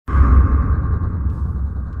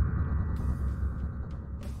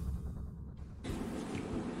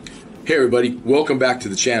Hey everybody, welcome back to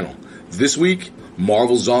the channel. This week,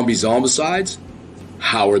 Marvel Zombies Zombicides,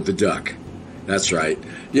 Howard the Duck. That's right.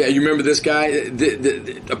 Yeah, you remember this guy?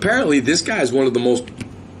 Apparently, this guy is one of the most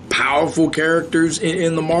powerful characters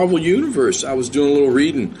in the Marvel Universe. I was doing a little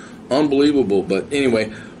reading. Unbelievable. But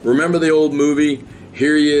anyway, remember the old movie?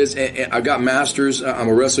 Here he is. And I've got masters. I'm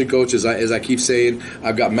a wrestling coach, as I keep saying.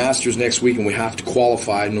 I've got masters next week, and we have to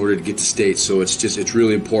qualify in order to get to states. So it's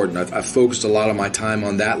really important. I've focused a lot of my time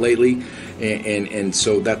on that lately, and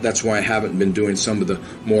so that's why I haven't been doing some of the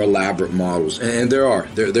more elaborate models. And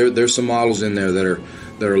there's some models in there that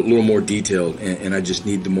are a little more detailed, and I just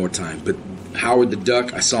need the more time. But Howard the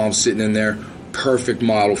Duck, I saw him sitting in there. Perfect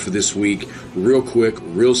model for this week. Real quick,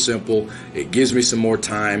 real simple. It gives me some more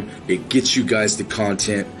time. It gets you guys the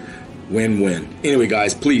content. Win-win. Anyway,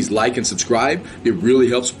 guys, please like and subscribe. It really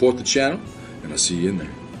helps support the channel, and I'll see you in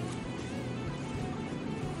there.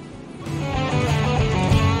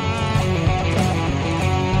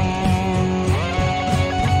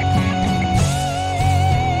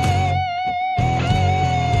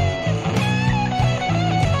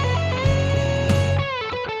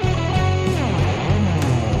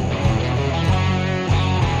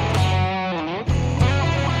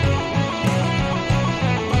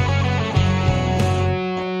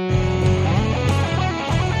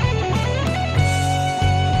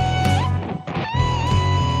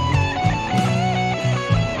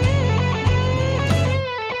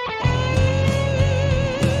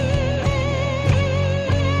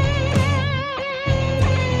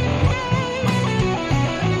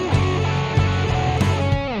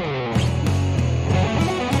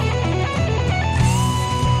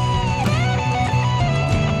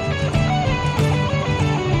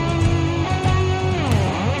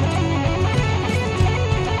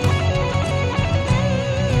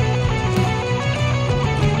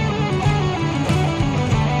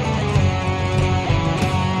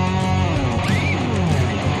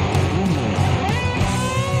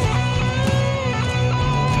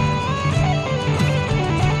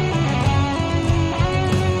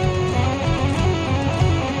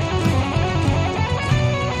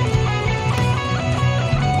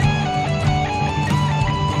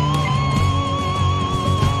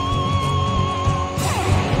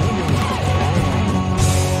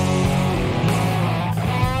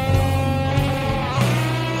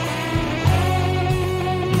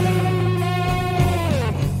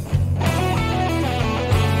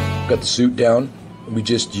 Got the suit down. We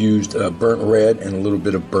just used burnt red and a little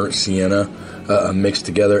bit of burnt sienna mixed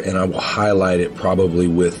together, and I will highlight it probably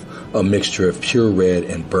with a mixture of pure red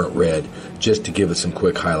and burnt red, just to give it some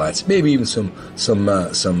quick highlights. Maybe even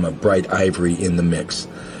some bright ivory in the mix.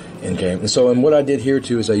 Okay, and what I did here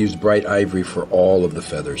too is I used bright ivory for all of the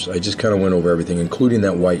feathers. I just kind of went over everything, including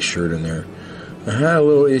that white shirt in there. I had a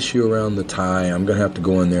little issue around the tie. I'm gonna have to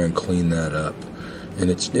go in there and clean that up. And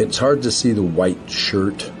it's hard to see the white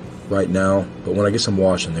shirt right now, but when I get some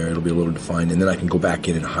wash in there, it'll be a little defined, and then I can go back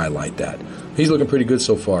in and highlight that. He's looking pretty good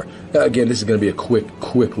so far. Again, this is going to be a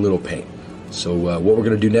quick little paint. So what we're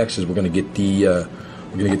going to do next is we're going to get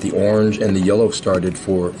the orange and the yellow started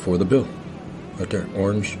for the bill. Right there,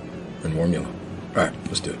 orange and warm yellow. All right,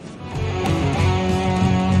 let's do it.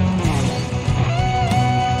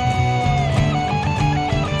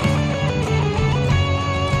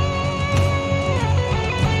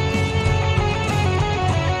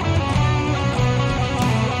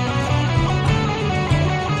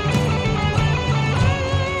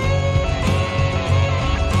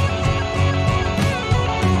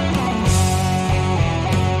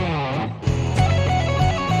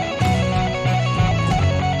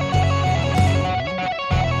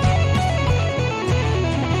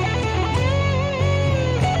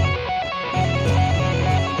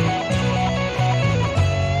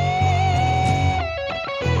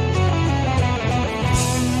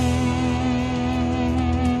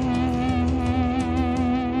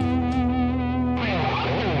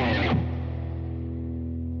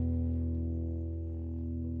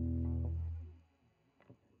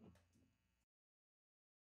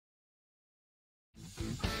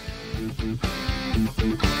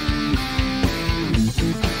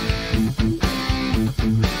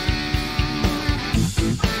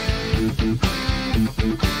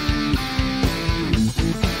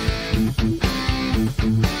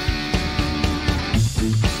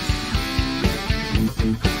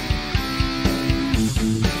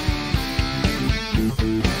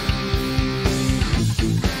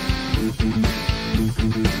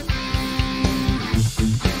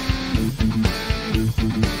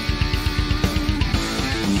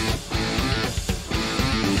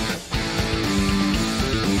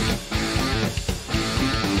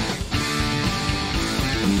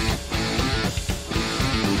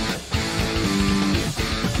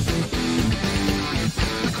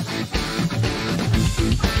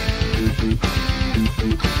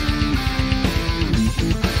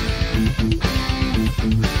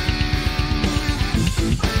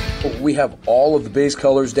 we have all of the base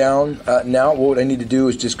colors down, now what I need to do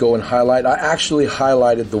is just go and highlight. I actually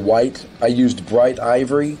highlighted the white. I used bright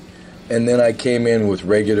ivory, and then I came in with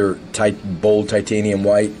regular bold titanium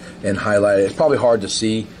white and highlighted. It's probably hard to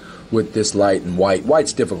see with this light and white.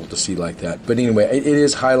 White's difficult to see like that. But anyway, it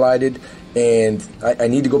is highlighted, and I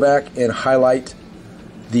need to go back and highlight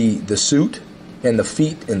the suit and the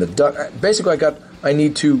feet and the duck. Basically, I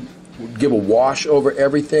need to give a wash over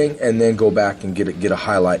everything and then go back and get a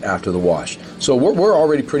highlight after the wash. So we're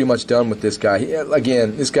already pretty much done with this guy.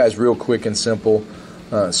 Again, this guy's real quick and simple.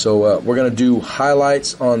 So we're going to do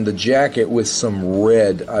highlights on the jacket with some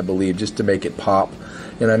red, I believe, just to make it pop.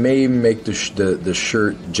 And I may even make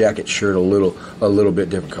the jacket shirt a little bit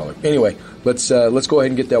different color. Anyway, let's go ahead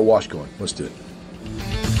and get that wash going. Let's do it.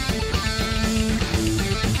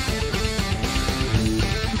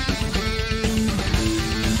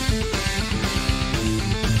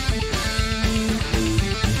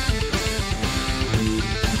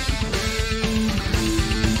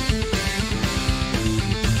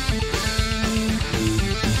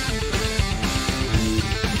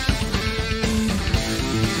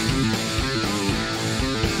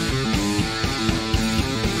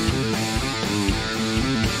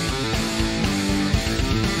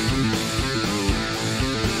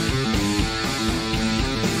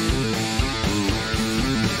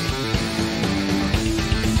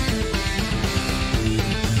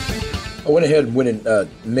 I went ahead and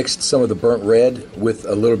mixed some of the burnt red with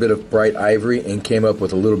a little bit of bright ivory and came up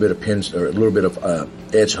with a little bit of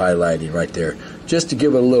edge highlighting right there, just to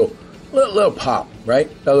give it a little pop. Right?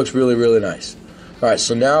 That looks really, really nice. All right,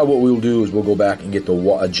 so now what we'll do is we'll go back and get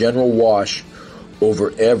a general wash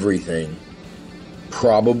over everything,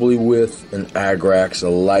 probably with an Agrax,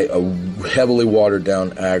 a heavily watered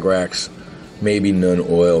down Agrax. Maybe none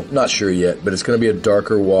oil, not sure yet, but it's going to be a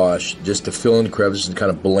darker wash just to fill in the crevices and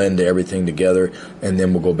kind of blend everything together, and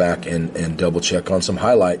then we'll go back and double check on some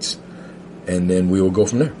highlights, and then we will go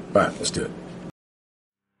from there. All right, let's do it.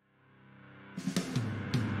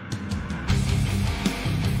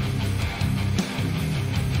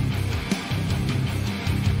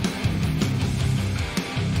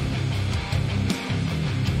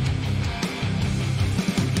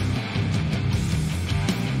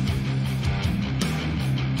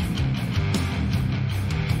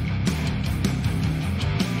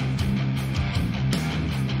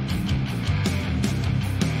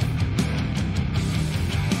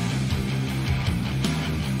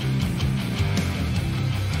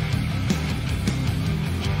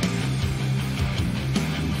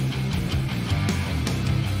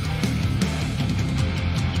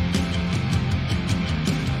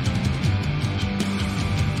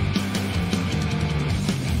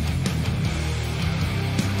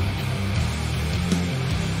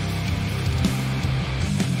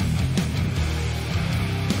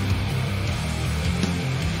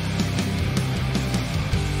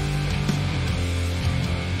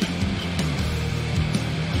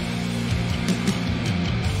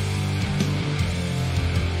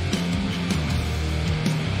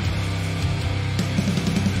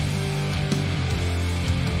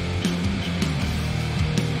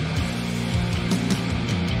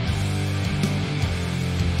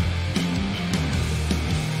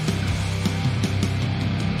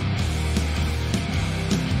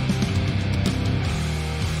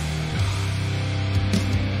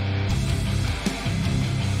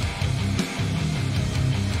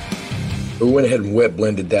 We went ahead and wet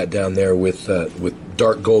blended that down there with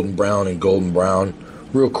dark golden brown and golden brown,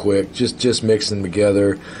 real quick, just mixing them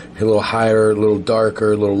together, a little higher, a little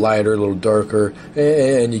darker, a little lighter, a little darker,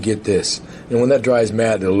 and you get this. And when that dries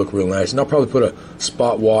matte, it'll look real nice. And I'll probably put a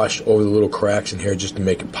spot wash over the little cracks in here just to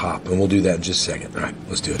make it pop, and we'll do that in just a second. All right,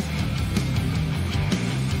 let's do it.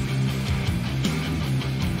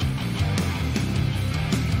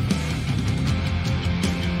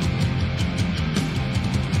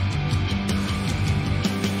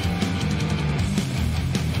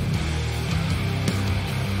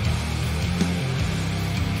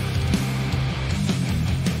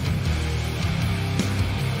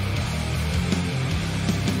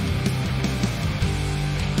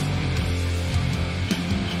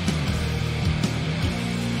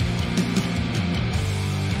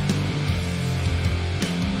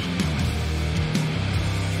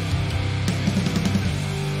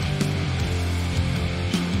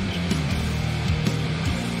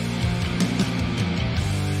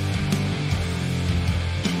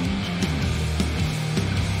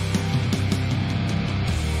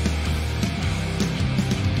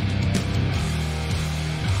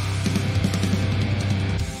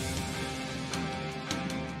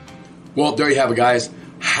 Well, there you have it, guys.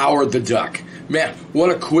 Howard the Duck. Man,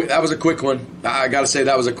 that was a quick one. I gotta say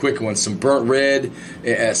that was a quick one. Some burnt red,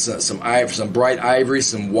 some bright ivory,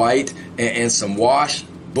 some white, and some wash.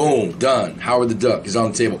 Boom, done. Howard the Duck is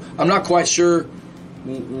on the table. I'm not quite sure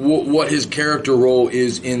what his character role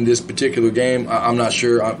is in this particular game. I'm not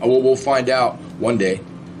sure. We'll find out one day.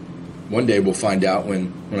 One day we'll find out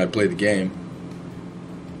when I play the game.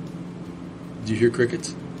 Do you hear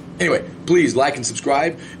crickets? Anyway, please like and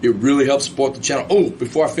subscribe. It really helps support the channel. Oh,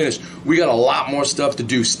 before I finish, we got a lot more stuff to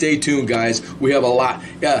do. Stay tuned, guys. We have a lot.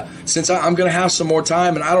 Since I'm going to have some more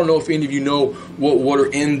time, and I don't know if any of you know what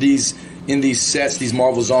are in these sets, these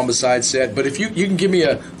Marvel Zombicide set. But if you can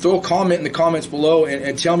throw a comment in the comments below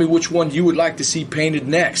and tell me which one you would like to see painted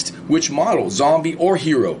next. Which model, zombie or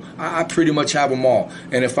hero. I pretty much have them all.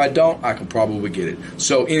 And if I don't, I can probably get it.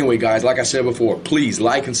 So anyway, guys, like I said before, please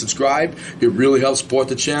like and subscribe. It really helps support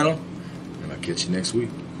the channel. And I'll catch you next week.